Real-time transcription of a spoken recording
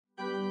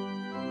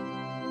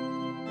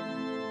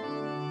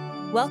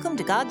Welcome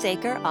to God's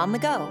Acre on the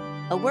Go,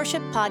 a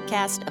worship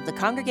podcast of the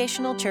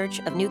Congregational Church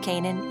of New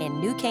Canaan in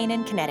New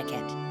Canaan,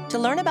 Connecticut. To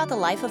learn about the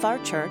life of our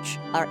church,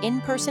 our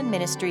in-person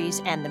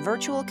ministries, and the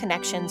virtual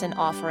connections and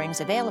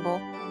offerings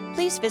available,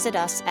 please visit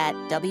us at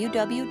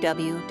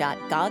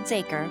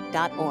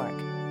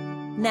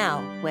www.godsacre.org.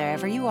 Now,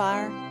 wherever you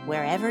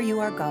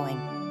are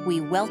going, we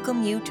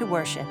welcome you to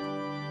worship.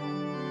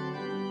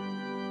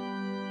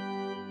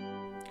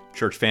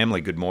 Church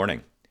family, good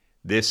morning.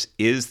 This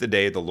is the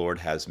day the Lord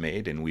has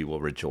made, and we will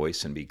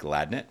rejoice and be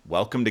glad in it.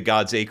 Welcome to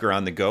God's Acre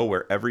on the Go,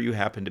 wherever you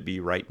happen to be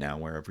right now,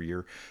 wherever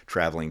you're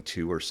traveling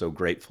to. We're so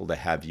grateful to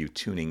have you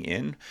tuning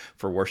in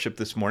for worship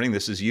this morning.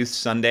 This is Youth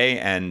Sunday,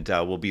 and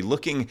we'll be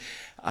looking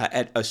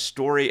at a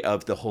story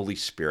of the Holy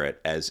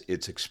Spirit as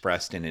it's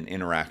expressed in an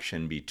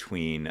interaction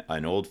between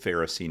an old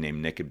Pharisee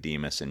named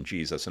Nicodemus and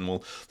Jesus. And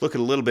we'll look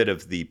at a little bit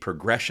of the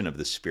progression of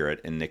the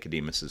Spirit in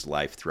Nicodemus's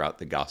life throughout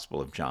the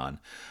Gospel of John.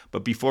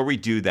 But before we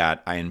do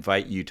that, I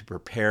invite you to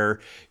prepare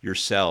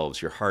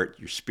yourselves, your heart,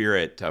 your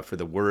spirit, for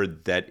the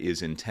word that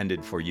is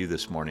intended for you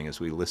this morning as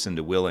we listen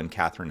to Will and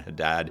Catherine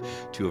Haddad,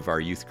 two of our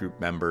youth group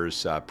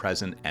members,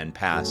 present and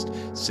past,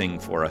 sing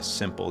for us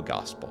Simple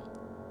Gospel.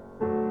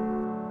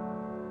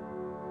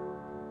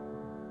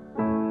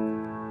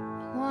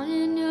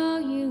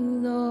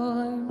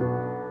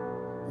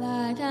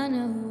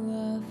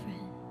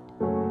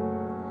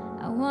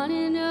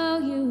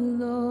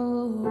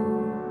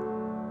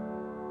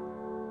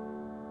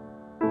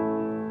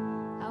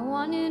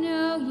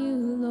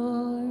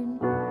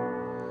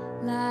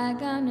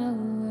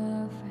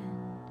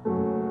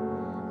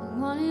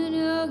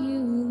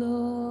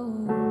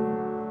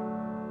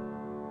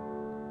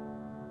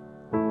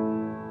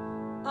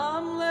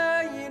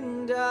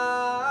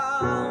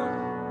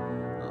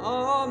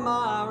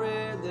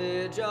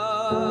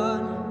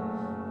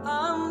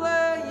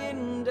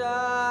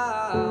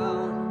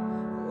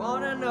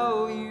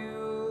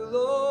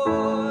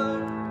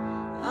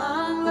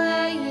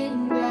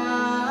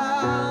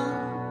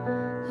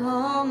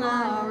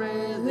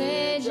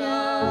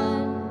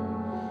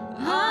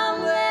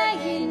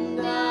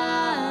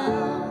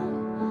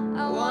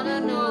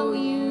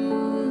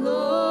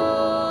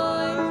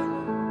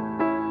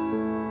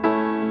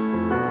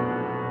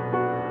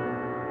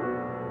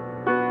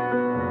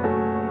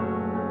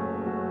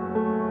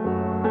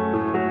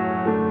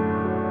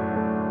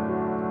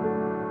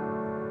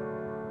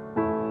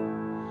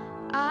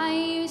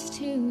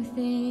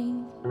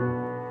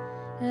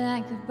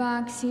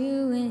 Box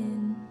you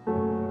in,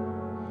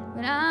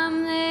 but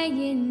I'm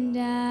laying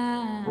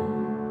down.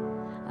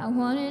 I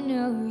want to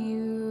know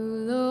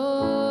you,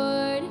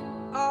 Lord.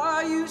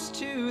 I used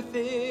to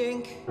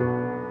think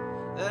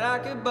that I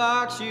could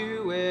box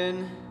you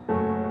in,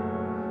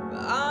 but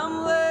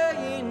I'm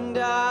laying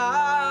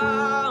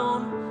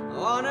down. I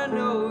want to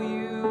know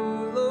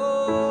you,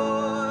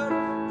 Lord.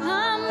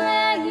 I'm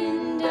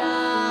laying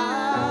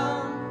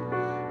down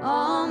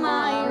all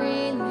my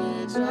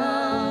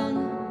religion.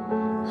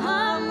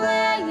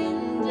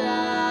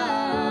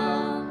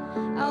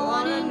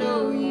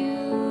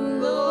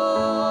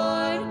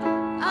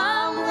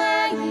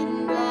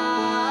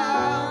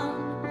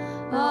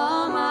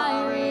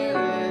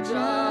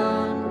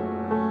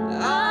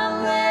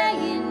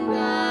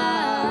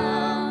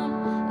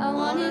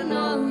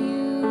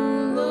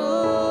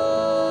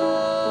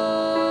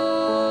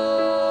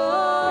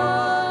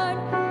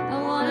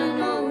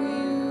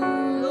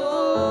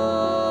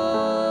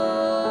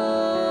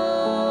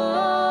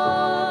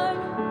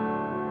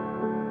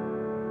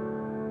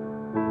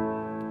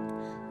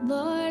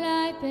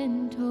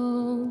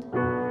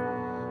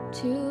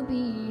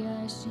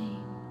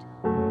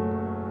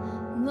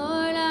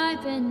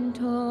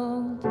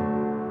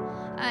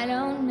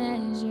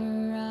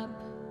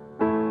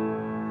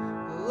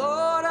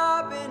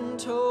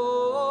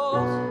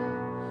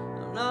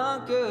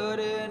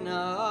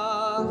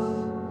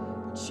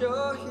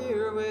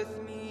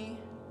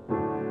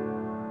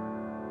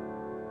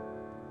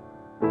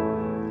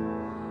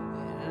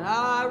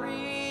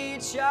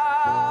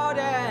 Shout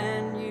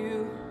and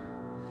you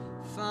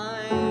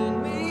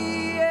find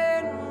me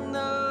in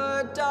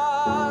the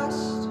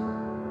dust.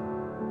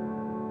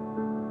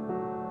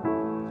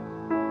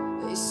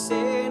 They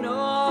say no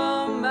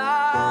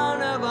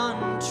amount of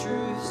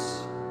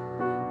untruths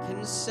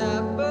can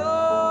separate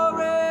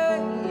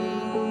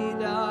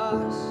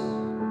us.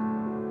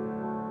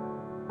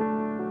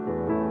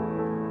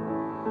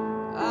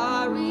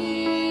 I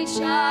reach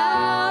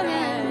out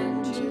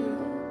and you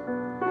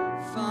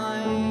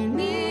find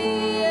me.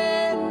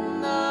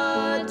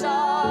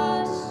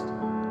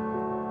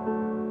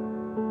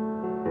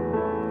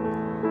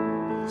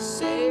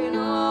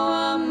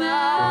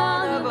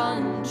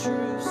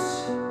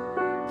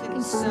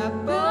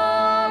 Separate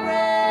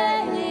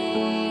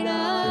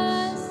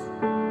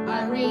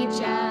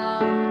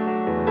us.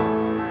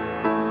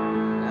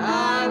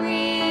 I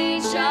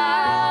reach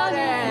out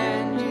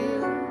and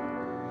you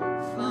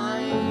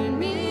find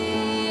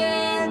me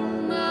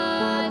in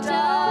the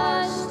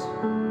dust.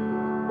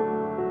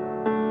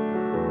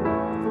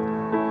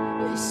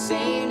 They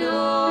say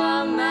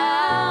no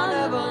amount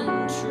of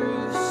untruth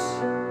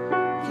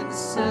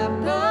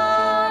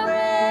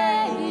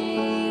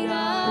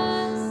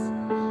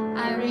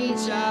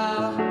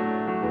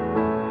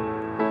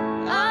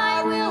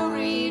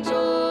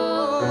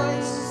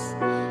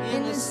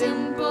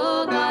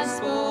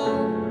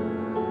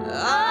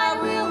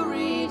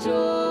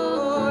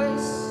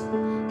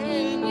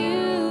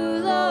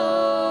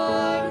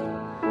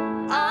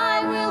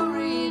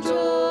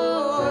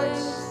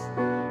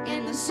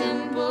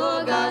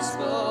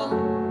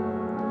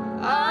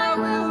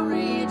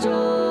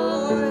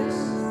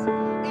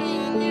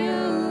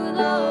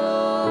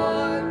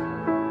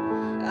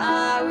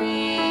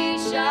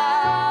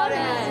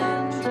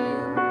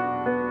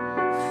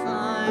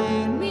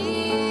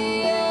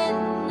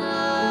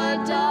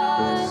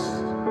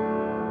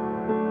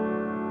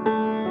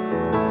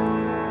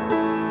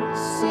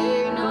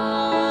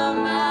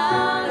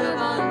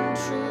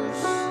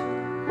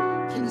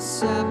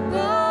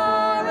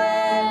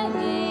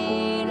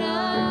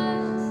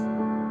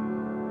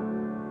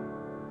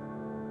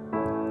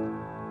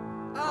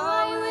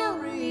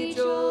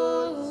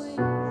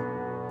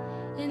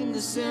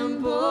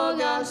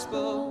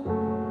gospel.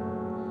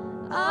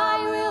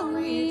 I will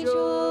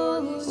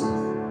rejoice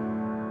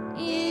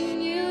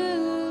in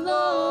you,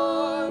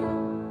 Lord.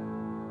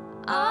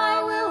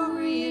 I will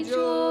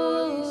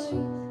rejoice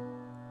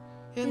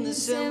in the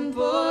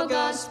simple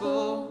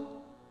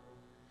gospel.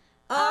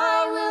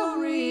 I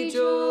will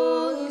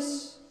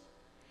rejoice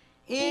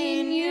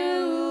in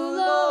you,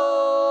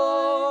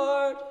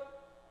 Lord.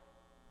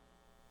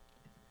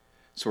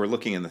 So we're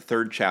looking in the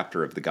 3rd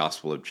chapter of the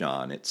Gospel of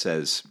John. It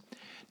says,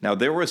 "Now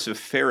there was a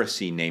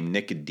Pharisee named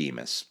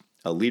Nicodemus,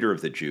 a leader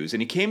of the Jews,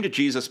 and he came to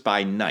Jesus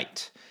by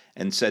night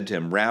and said to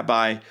him,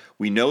 'Rabbi,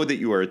 we know that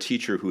you are a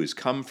teacher who has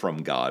come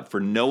from God, for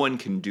no one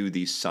can do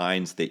these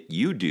signs that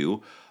you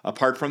do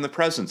apart from the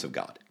presence of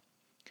God.'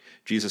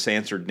 Jesus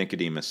answered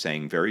Nicodemus,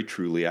 saying, 'Very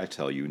truly I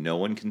tell you, no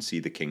one can see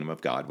the kingdom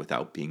of God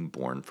without being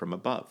born from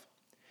above.'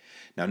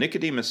 Now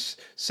Nicodemus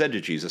said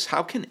to Jesus,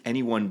 'How can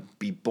anyone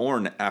be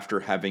born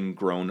after having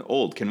grown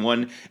old? Can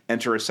one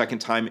enter a second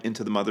time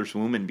into the mother's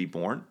womb and be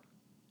born?'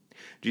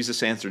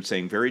 Jesus answered,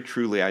 saying, 'Very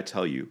truly I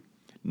tell you,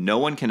 no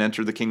one can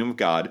enter the kingdom of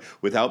God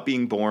without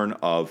being born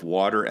of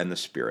water and the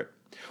Spirit.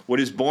 What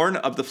is born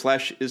of the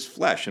flesh is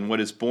flesh, and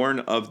what is born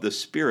of the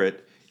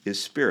Spirit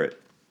is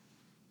spirit.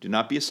 Do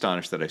not be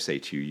astonished that I say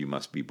to you, you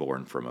must be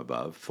born from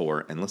above.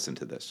 For,' and listen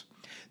to this,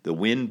 'the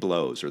wind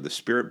blows, or the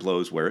Spirit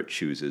blows where it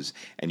chooses,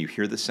 and you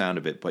hear the sound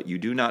of it, but you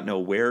do not know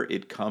where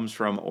it comes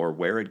from or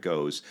where it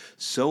goes.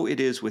 So it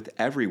is with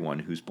everyone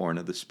who's born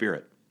of the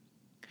Spirit.'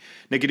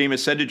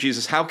 Nicodemus said to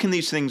Jesus, 'How can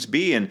these things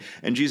be?' And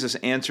Jesus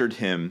answered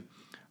him,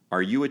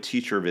 'Are you a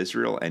teacher of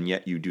Israel, and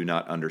yet you do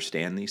not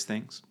understand these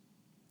things?'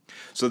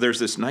 So there's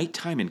this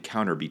nighttime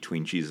encounter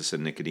between Jesus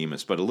and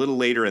Nicodemus. But a little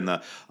later in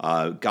the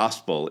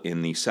gospel,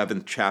 in the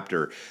 7th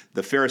chapter,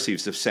 the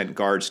Pharisees have sent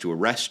guards to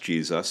arrest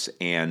Jesus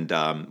and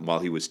while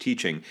he was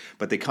teaching,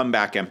 but they come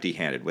back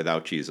empty-handed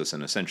without Jesus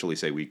and essentially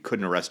say, we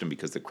couldn't arrest him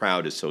because the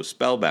crowd is so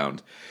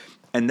spellbound.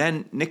 And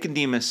then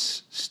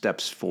Nicodemus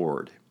steps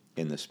forward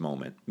in this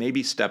moment,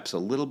 maybe steps a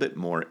little bit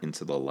more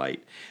into the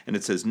light. And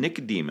it says,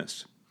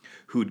 Nicodemus,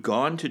 who'd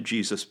gone to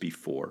Jesus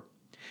before,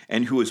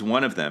 and who was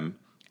one of them,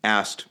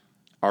 asked,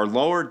 Our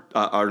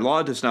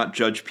law does not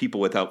judge people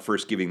without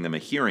first giving them a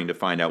hearing to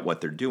find out what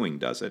they're doing,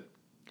 does it?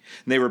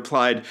 And they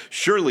replied,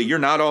 Surely you're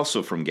not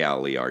also from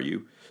Galilee, are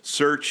you?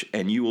 Search,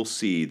 and you will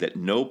see that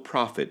no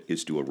prophet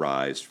is to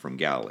arise from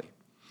Galilee.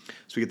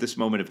 So we get this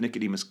moment of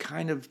Nicodemus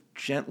kind of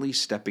gently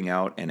stepping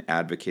out and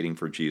advocating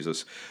for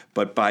Jesus.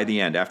 But by the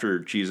end, after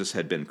Jesus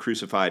had been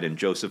crucified and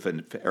Joseph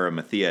and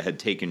Arimathea had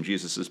taken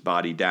Jesus'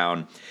 body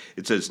down,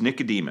 it says,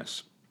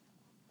 Nicodemus,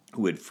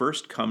 who had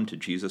first come to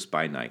Jesus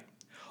by night,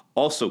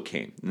 also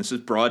came, and this is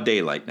broad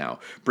daylight now,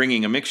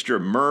 bringing a mixture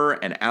of myrrh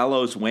and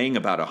aloes weighing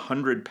about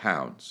 100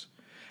 pounds.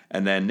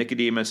 And then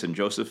Nicodemus and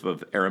Joseph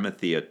of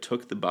Arimathea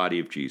took the body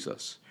of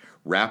Jesus,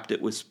 wrapped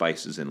it with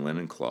spices and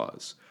linen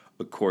cloths,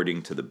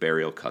 according to the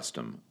burial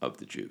custom of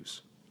the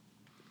Jews.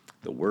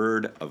 The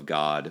word of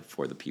God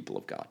for the people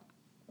of God.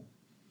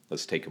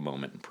 Let's take a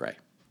moment and pray.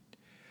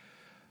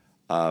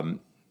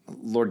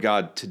 Lord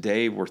God,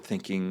 today we're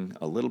thinking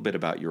a little bit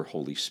about your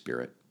Holy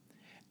Spirit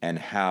and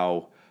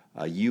how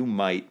you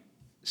might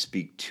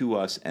speak to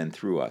us and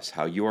through us,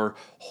 how your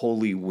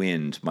holy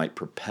wind might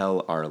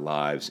propel our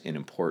lives in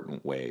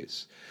important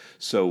ways.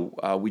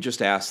 So we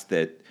just ask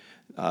that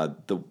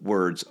the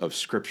words of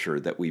Scripture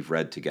that we've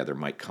read together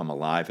might come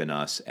alive in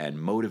us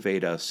and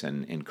motivate us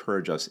and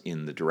encourage us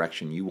in the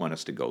direction you want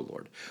us to go,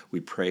 Lord. We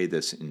pray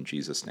this in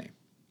Jesus' name.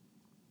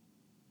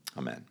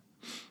 Amen.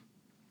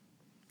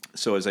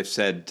 So as I've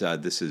said,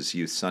 this is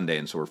Youth Sunday,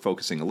 and so we're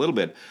focusing a little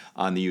bit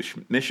on the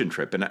youth mission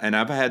trip. And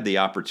I've had the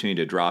opportunity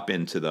to drop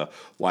into the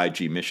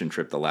YG mission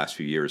trip the last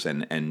few years,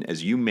 and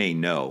as you may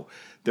know,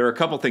 there are a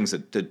couple things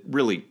that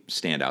really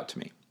stand out to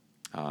me.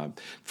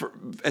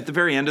 At the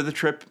very end of the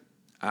trip,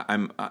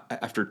 I'm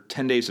after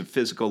 10 days of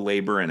physical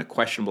labor and a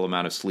questionable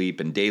amount of sleep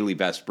and daily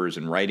vespers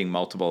and writing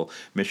multiple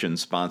mission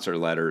sponsor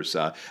letters,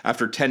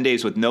 after 10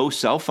 days with no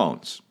cell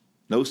phones,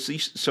 no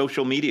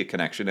social media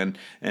connection,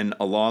 and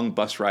a long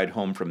bus ride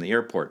home from the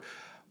airport.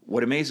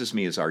 What amazes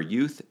me is our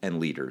youth and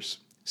leaders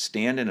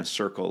stand in a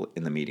circle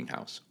in the meeting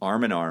house,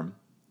 arm in arm,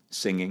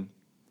 singing,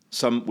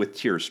 some with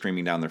tears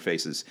streaming down their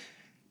faces,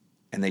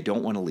 and they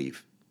don't want to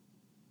leave.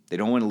 They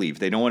don't want to leave.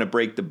 They don't want to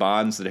break the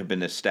bonds that have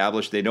been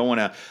established. They don't want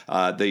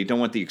to. They don't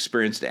want the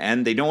experience to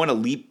end. They don't want to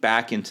leap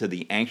back into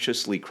the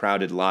anxiously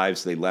crowded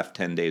lives they left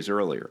 10 days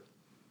earlier.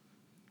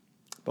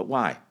 But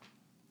why?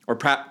 Or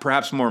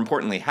perhaps more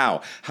importantly,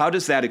 how? How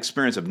does that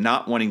experience of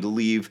not wanting to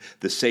leave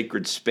the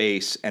sacred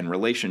space and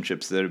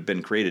relationships that have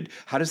been created,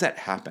 how does that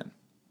happen?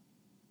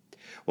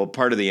 Well,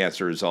 part of the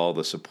answer is all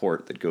the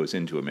support that goes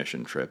into a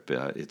mission trip.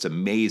 It's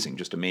amazing,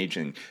 just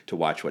amazing to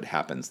watch what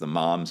happens. The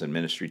moms and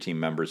ministry team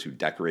members who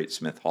decorate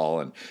Smith Hall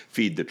and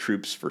feed the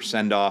troops for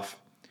send-off.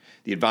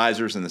 The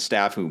advisors and the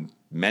staff who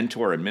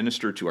mentor and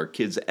minister to our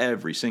kids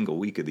every single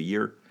week of the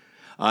year.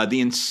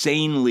 The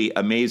insanely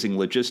amazing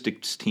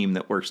logistics team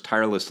that works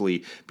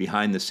tirelessly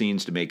behind the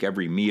scenes to make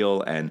every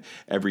meal and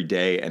every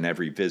day and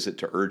every visit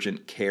to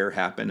urgent care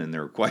happen, and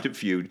there are quite a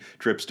few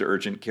trips to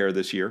urgent care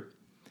this year.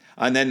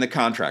 And then the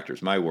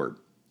contractors, my word,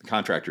 the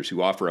contractors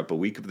who offer up a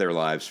week of their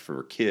lives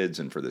for kids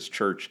and for this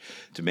church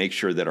to make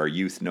sure that our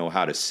youth know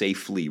how to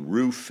safely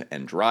roof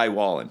and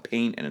drywall and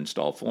paint and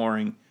install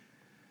flooring.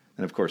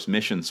 And of course,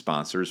 mission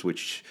sponsors,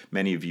 which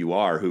many of you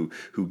are, who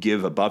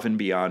give above and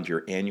beyond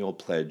your annual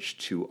pledge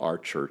to our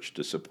church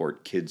to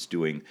support kids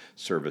doing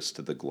service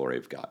to the glory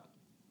of God.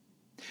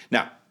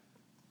 Now,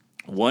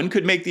 one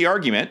could make the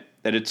argument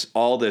that it's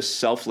all this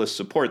selfless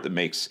support that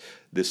makes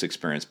this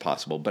experience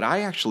possible, but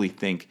I actually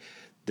think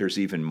there's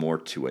even more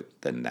to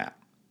it than that,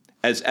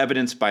 as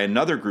evidenced by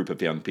another group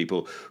of young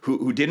people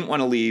who didn't want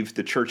to leave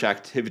the church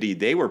activity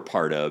they were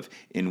part of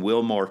in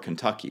Wilmore,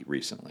 Kentucky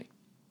recently.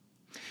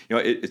 You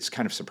know, it's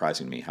kind of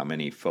surprising to me how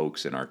many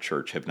folks in our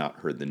church have not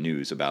heard the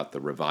news about the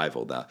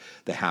revival,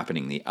 the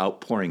happening, the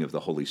outpouring of the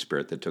Holy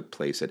Spirit that took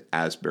place at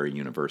Asbury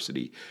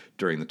University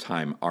during the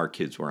time our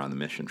kids were on the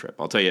mission trip.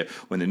 I'll tell you,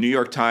 when the New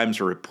York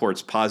Times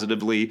reports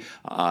positively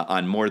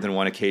on more than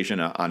one occasion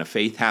on a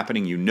faith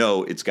happening, you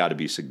know it's got to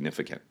be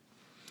significant.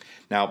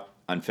 Now,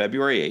 on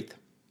February 8th,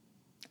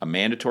 a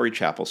mandatory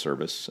chapel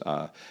service,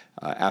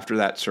 after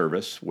that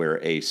service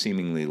where a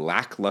seemingly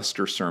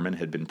lackluster sermon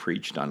had been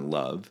preached on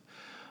love,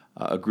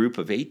 a group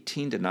of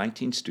 18 to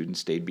 19 students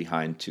stayed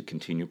behind to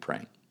continue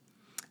praying,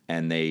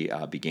 and they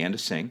began to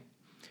sing.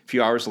 A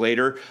few hours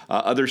later,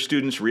 other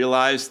students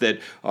realized that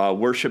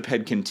worship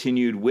had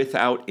continued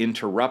without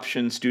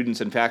interruption.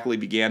 Students and faculty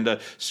began to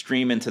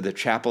stream into the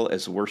chapel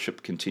as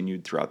worship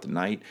continued throughout the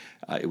night.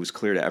 It was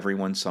clear to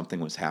everyone something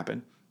was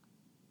happening.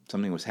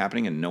 Something was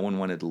happening, and no one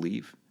wanted to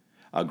leave.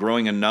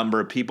 Growing a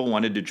number of people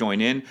wanted to join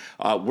in.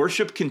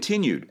 Worship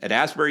continued at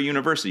Asbury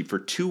University for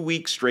 2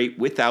 weeks straight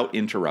without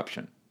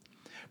interruption,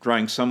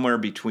 drawing somewhere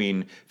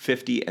between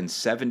 50 and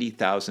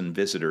 70,000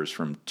 visitors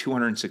from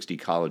 260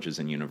 colleges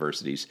and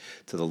universities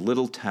to the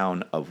little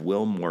town of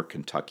Wilmore,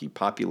 Kentucky,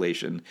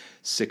 population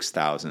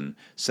 6,000,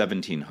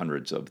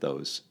 1,700 of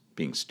those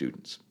being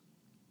students.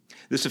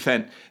 This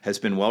event has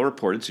been well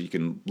reported, so you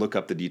can look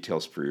up the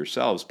details for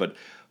yourselves, but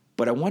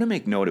I want to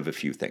make note of a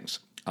few things.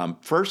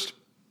 First,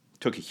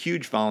 took a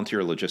huge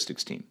volunteer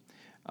logistics team,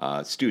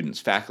 students,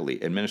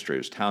 faculty,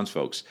 administrators,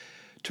 townsfolk,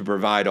 to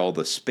provide all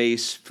the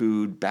space,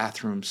 food,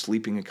 bathrooms,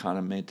 sleeping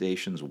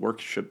accommodations,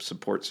 worship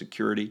support,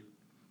 security.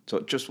 So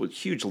it just was a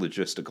huge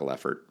logistical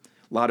effort,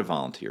 a lot of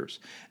volunteers.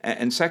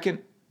 And second,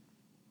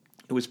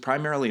 it was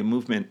primarily a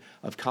movement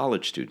of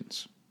college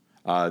students,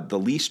 the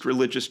least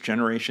religious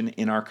generation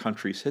in our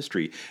country's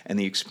history, and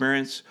the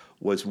experience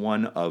was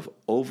one of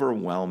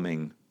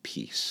overwhelming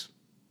peace,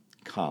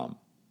 calm,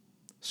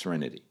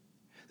 serenity.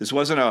 This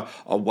wasn't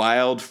a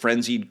wild,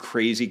 frenzied,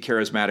 crazy,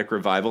 charismatic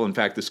revival. In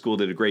fact, the school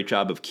did a great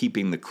job of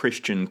keeping the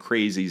Christian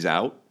crazies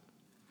out.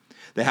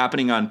 The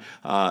happening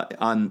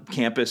on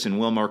campus in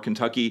Wilmore,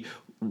 Kentucky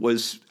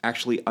was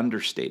actually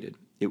understated.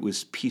 It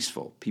was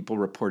peaceful. People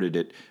reported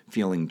it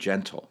feeling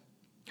gentle.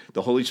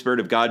 The Holy Spirit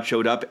of God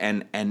showed up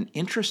and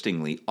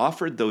interestingly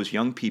offered those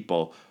young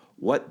people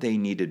what they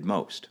needed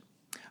most.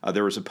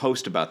 There was a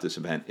post about this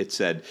event. It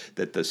said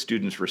that the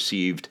students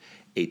received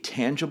a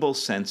tangible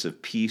sense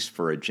of peace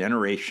for a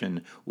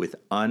generation with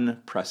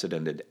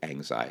unprecedented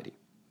anxiety,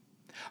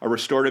 a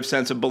restorative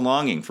sense of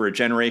belonging for a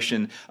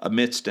generation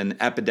amidst an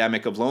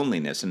epidemic of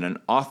loneliness, and an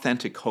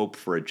authentic hope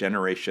for a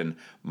generation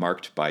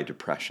marked by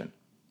depression.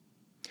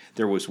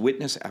 There was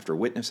witness after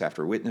witness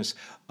after witness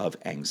of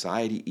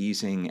anxiety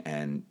easing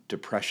and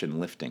depression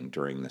lifting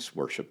during this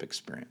worship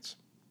experience.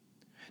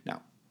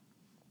 Now,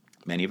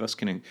 many of us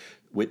can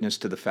witness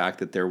to the fact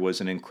that there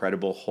was an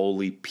incredible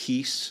holy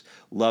peace,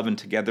 love, and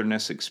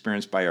togetherness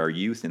experienced by our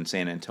youth in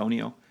San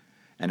Antonio.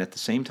 And at the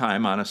same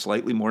time, on a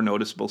slightly more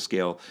noticeable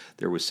scale,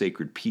 there was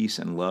sacred peace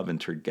and love and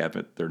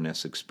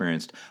togetherness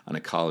experienced on a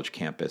college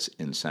campus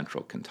in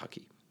central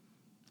Kentucky.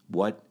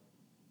 What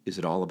is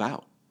it all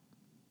about?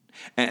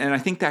 And I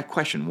think that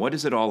question, what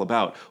is it all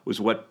about, was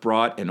what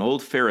brought an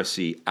old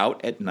Pharisee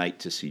out at night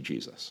to see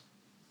Jesus.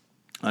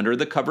 Under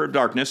the cover of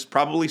darkness,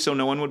 probably so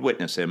no one would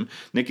witness him,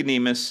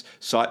 Nicodemus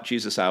sought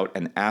Jesus out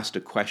and asked a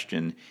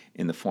question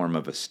in the form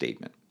of a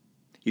statement.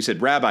 He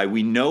said, "Rabbi,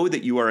 we know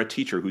that you are a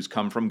teacher who's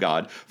come from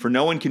God, for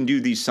no one can do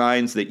these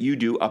signs that you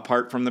do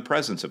apart from the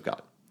presence of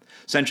God."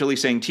 Essentially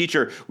saying,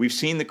 "Teacher, we've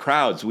seen the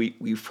crowds,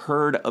 we've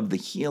heard of the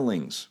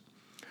healings.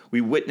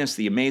 We witnessed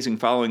the amazing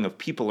following of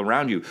people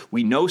around you.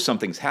 We know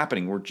something's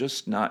happening, we're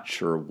just not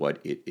sure what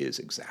it is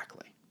exactly."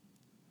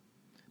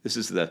 This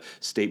is the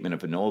statement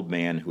of an old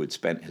man who had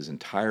spent his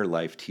entire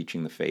life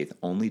teaching the faith,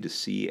 only to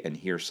see and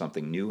hear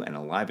something new and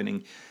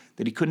enlivening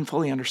that he couldn't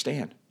fully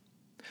understand.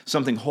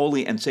 Something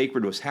holy and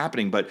sacred was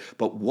happening, but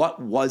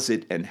what was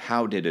it and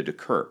how did it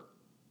occur?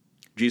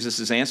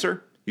 Jesus'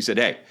 answer? He said,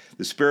 "Hey,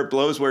 the Spirit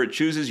blows where it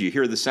chooses, you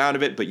hear the sound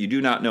of it, but you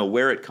do not know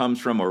where it comes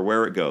from or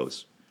where it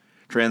goes."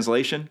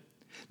 Translation?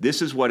 This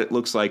is what it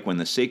looks like when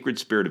the sacred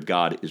Spirit of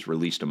God is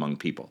released among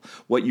people.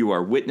 What you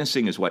are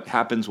witnessing is what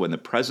happens when the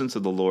presence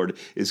of the Lord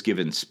is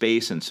given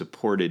space and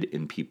supported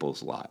in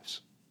people's lives.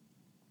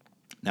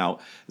 Now,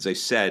 as I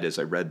said, as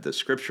I read the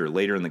scripture,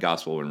 later in the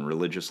gospel, when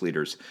religious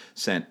leaders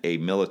sent a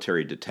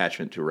military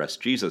detachment to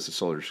arrest Jesus, the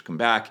soldiers come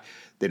back,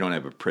 they don't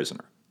have a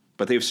prisoner.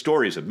 but they have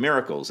stories of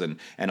miracles and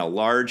a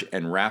large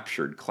and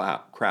raptured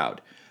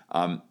crowd.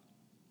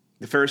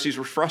 The Pharisees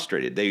were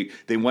frustrated.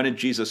 They wanted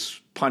Jesus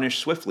punished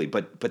swiftly,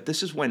 but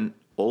this is when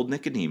old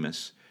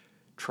Nicodemus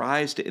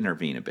tries to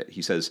intervene a bit.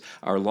 He says,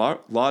 our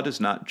law does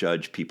not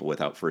judge people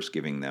without first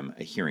giving them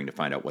a hearing to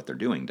find out what they're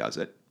doing, does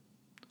it?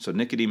 So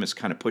Nicodemus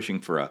kind of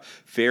pushing for a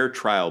fair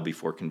trial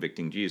before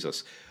convicting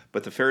Jesus.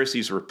 But the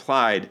Pharisees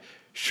replied,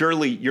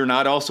 surely you're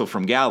not also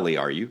from Galilee,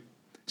 are you?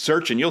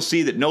 Search and you'll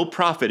see that no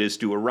prophet is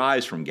to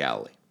arise from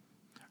Galilee.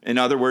 In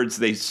other words,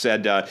 they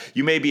said,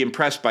 you may be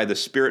impressed by the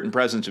spirit and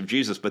presence of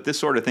Jesus, but this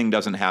sort of thing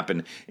doesn't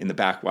happen in the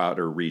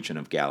backwater region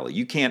of Galilee.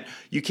 You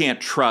can't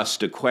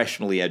trust a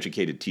questionably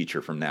educated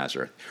teacher from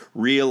Nazareth.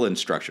 Real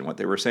instruction, what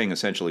they were saying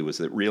essentially was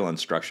that real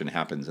instruction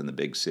happens in the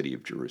big city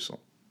of Jerusalem.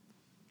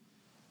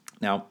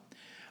 Now,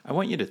 I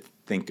want you to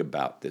think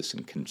about this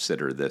and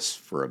consider this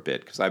for a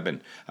bit, because I've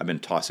been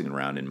tossing it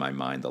around in my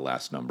mind the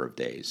last number of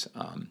days.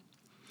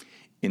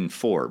 In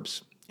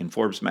Forbes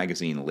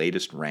magazine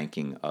latest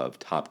ranking of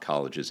top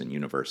colleges and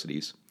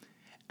universities,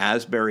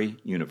 Asbury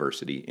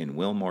University in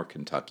Wilmore,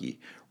 Kentucky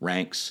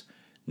ranks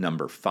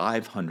number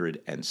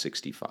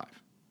 565.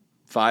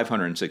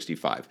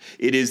 565.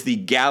 It is the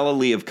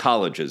Galilee of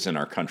colleges in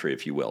our country,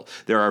 if you will.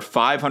 There are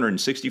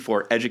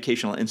 564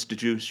 educational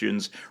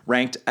institutions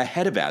ranked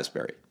ahead of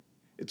Asbury.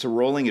 It's a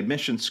rolling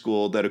admissions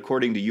school that,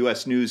 according to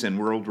U.S. News and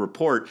World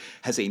Report,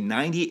 has a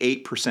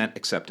 98%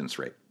 acceptance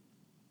rate.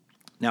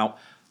 Now,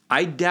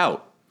 I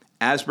doubt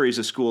Asbury is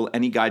a school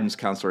any guidance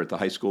counselor at the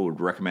high school would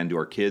recommend to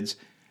our kids,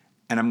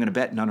 and I'm going to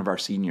bet none of our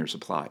seniors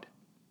applied.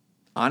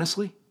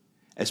 Honestly,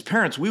 as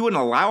parents, we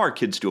wouldn't allow our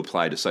kids to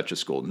apply to such a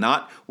school.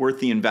 Not worth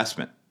the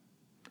investment.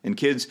 And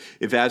kids,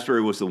 if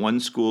Asbury was the one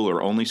school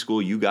or only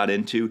school you got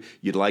into,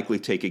 you'd likely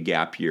take a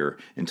gap year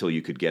until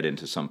you could get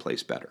into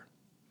someplace better.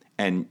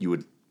 And you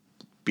would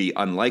be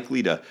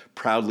unlikely to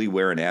proudly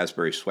wear an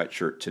Asbury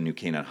sweatshirt to New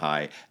Canaan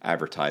High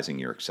advertising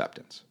your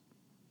acceptance.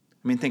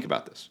 I mean, think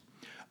about this.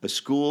 A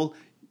school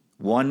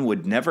one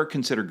would never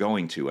consider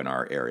going to in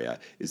our area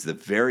is the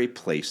very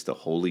place the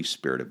Holy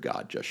Spirit of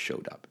God just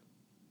showed up.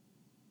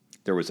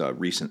 There was a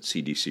recent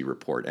CDC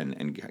report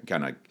and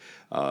kind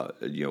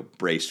of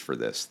braced for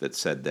this that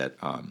said that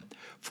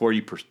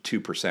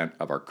 42%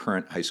 of our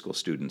current high school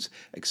students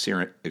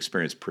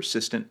experience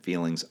persistent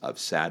feelings of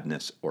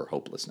sadness or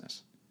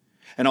hopelessness.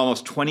 And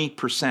almost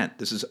 20%,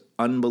 this is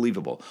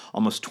unbelievable,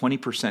 almost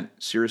 20%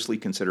 seriously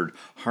considered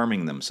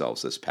harming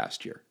themselves this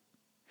past year.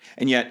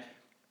 And yet,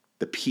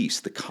 the peace,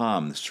 the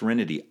calm, the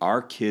serenity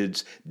our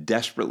kids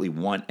desperately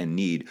want and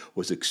need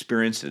was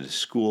experienced at a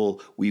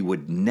school we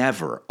would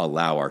never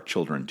allow our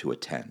children to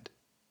attend.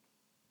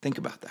 Think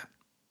about that.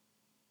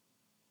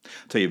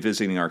 I'll tell you,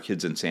 visiting our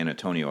kids in San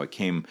Antonio, I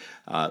came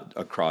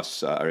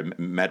across, I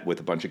met with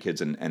a bunch of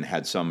kids and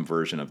had some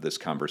version of this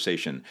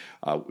conversation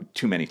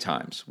too many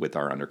times with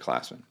our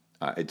underclassmen.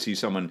 I'd see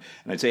someone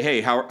and I'd say,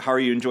 hey, how are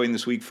you enjoying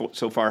this week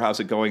so far?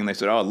 How's it going? And they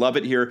said, oh, I love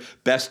it here.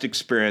 Best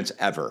experience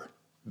ever.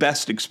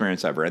 Best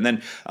experience ever. And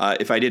then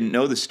if I didn't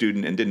know the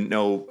student and didn't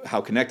know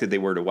how connected they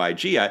were to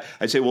YG,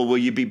 I'd say, well, will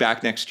you be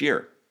back next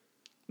year?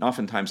 And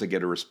oftentimes I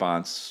get a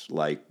response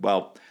like,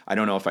 well, I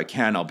don't know if I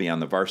can. I'll be on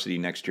the varsity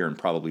next year and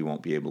probably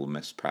won't be able to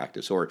miss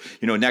practice. Or,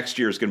 next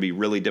year is going to be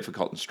really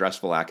difficult and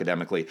stressful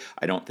academically.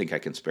 I don't think I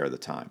can spare the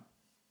time.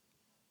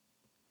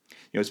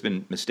 It's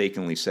been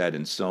mistakenly said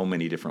in so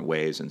many different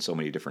ways and so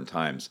many different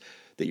times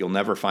that you'll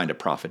never find a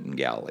prophet in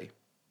Galilee.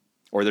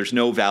 Or there's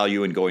no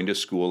value in going to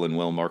school in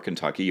Wilmore,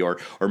 Kentucky, or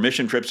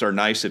mission trips are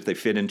nice if they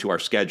fit into our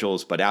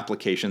schedules, but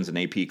applications and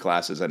AP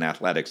classes and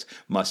athletics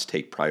must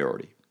take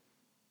priority.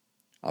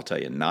 I'll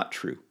tell you, not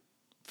true,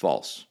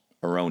 false,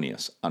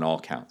 erroneous on all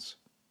counts.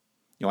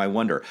 I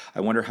wonder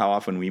how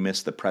often we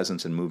miss the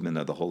presence and movement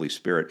of the Holy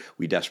Spirit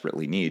we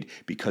desperately need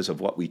because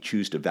of what we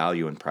choose to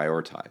value and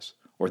prioritize,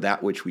 or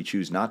that which we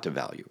choose not to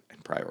value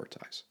and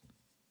prioritize.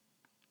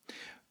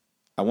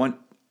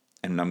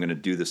 And I'm going to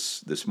do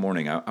this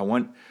morning, I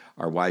want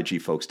our YG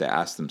folks to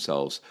ask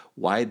themselves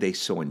why they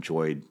so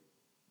enjoyed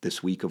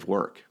this week of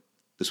work,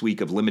 this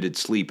week of limited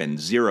sleep and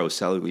zero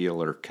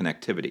cellular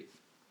connectivity.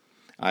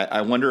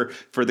 I wonder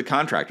for the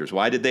contractors,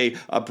 why did they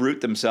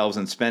uproot themselves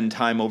and spend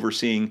time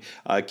overseeing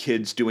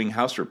kids doing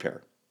house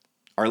repair?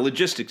 Our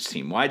logistics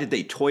team, why did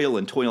they toil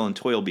and toil and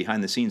toil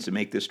behind the scenes to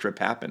make this trip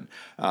happen?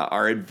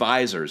 Our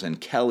advisors and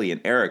Kelly and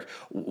Eric,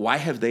 why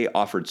have they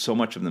offered so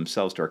much of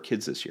themselves to our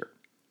kids this year?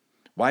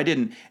 Why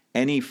didn't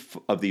any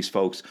of these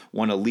folks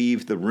want to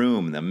leave the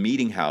room, the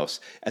meeting house,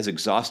 as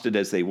exhausted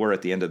as they were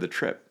at the end of the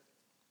trip?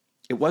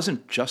 It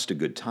wasn't just a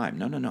good time.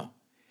 No.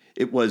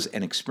 It was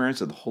an experience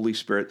of the Holy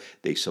Spirit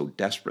they so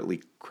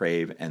desperately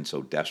crave and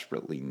so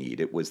desperately need.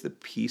 It was the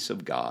peace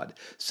of God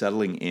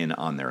settling in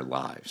on their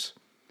lives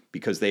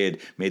because they had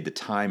made the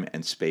time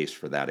and space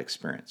for that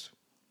experience.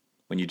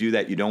 When you do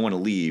that, you don't want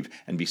to leave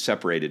and be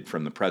separated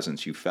from the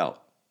presence you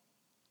felt.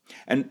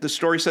 And the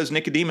story says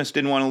Nicodemus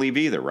didn't want to leave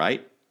either,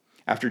 right?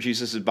 After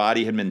Jesus'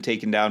 body had been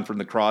taken down from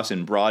the cross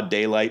in broad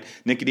daylight,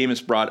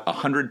 Nicodemus brought a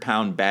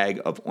 100-pound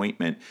bag of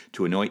ointment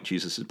to anoint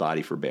Jesus'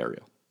 body for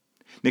burial.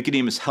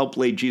 Nicodemus helped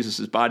lay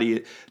Jesus'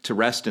 body to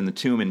rest in the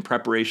tomb in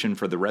preparation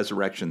for the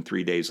resurrection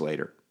 3 days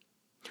later.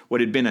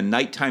 What had been a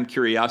nighttime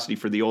curiosity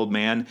for the old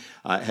man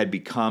had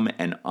become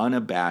an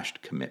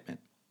unabashed commitment.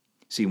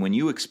 See, when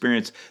you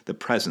experience the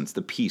presence,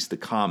 the peace, the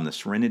calm, the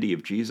serenity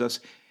of Jesus,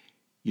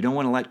 you don't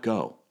want to let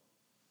go.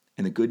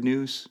 And the good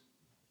news,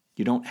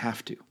 you don't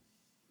have to.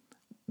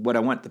 What I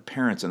want the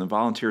parents and the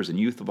volunteers and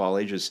youth of all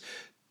ages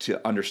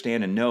to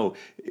understand and know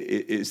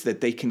is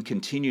that they can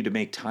continue to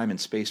make time and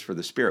space for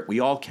the Spirit. We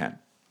all can.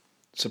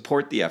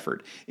 Support the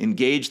effort.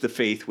 Engage the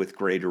faith with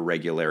greater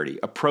regularity.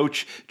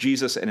 Approach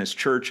Jesus and his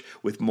church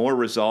with more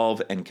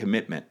resolve and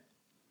commitment.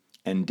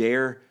 And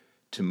dare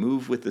to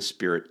move with the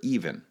Spirit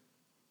even,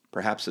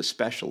 perhaps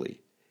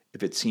especially,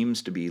 if it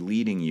seems to be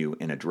leading you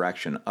in a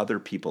direction other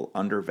people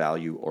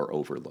undervalue or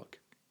overlook.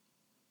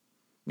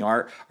 You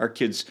know, our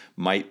kids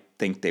might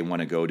think they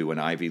want to go to an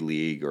Ivy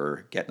League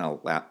or get an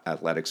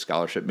athletic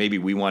scholarship. Maybe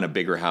we want a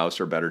bigger house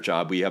or better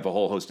job. We have a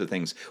whole host of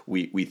things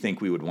we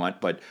think we would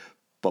want, but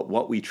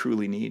what we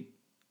truly need,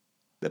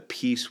 the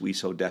peace we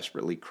so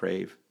desperately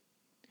crave,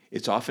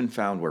 it's often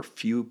found where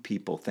few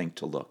people think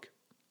to look.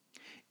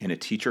 In a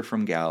teacher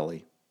from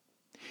Galilee,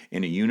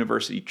 in a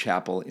university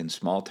chapel in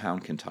small-town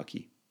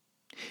Kentucky,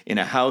 in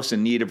a house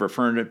in need of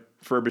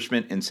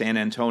refurbishment in San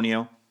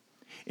Antonio,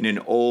 in an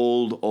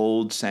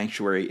old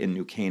sanctuary in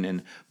New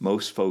Canaan,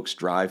 most folks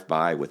drive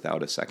by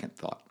without a second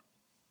thought.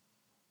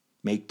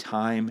 Make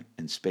time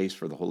and space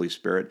for the Holy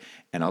Spirit,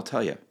 and I'll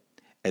tell you,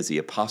 as the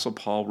Apostle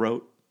Paul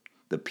wrote,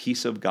 the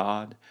peace of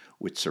God,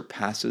 which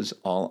surpasses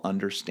all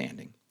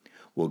understanding,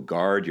 will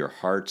guard your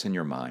hearts and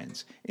your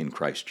minds in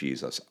Christ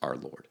Jesus our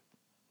Lord.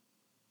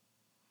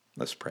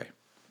 Let's pray.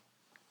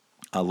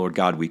 Lord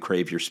God, we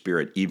crave your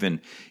Spirit, even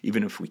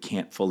if we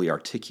can't fully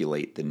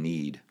articulate the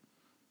need.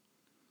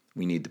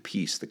 We need the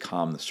peace, the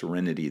calm, the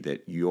serenity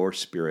that your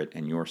Spirit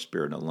and your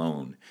Spirit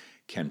alone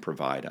can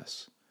provide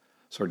us.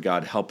 So, Lord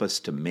God, help us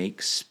to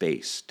make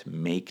space, to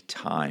make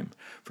time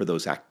for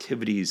those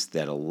activities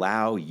that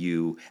allow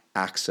you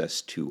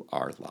access to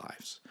our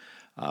lives.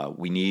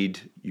 We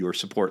need your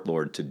support,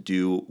 Lord, to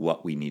do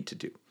what we need to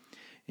do.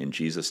 In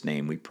Jesus'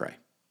 name we pray.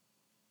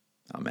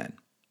 Amen.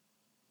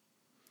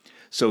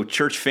 So,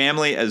 church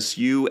family, as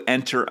you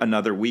enter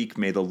another week,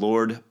 may the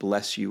Lord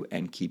bless you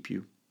and keep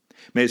you.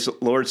 May the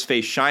Lord's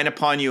face shine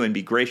upon you and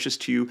be gracious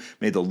to you.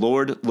 May the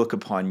Lord look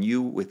upon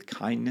you with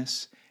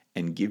kindness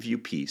and give you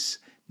peace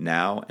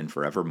now and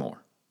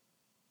forevermore.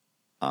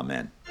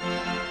 Amen.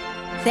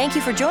 Thank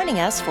you for joining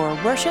us for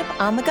Worship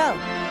on the Go.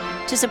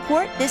 To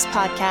support this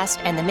podcast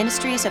and the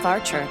ministries of our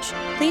church,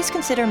 please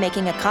consider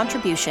making a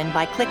contribution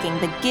by clicking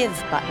the Give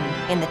button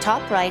in the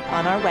top right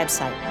on our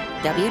website,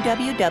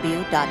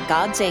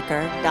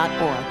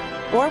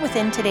 www.godsacre.org, or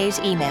within today's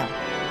email.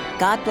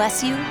 God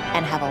bless you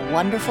and have a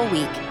wonderful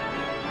week.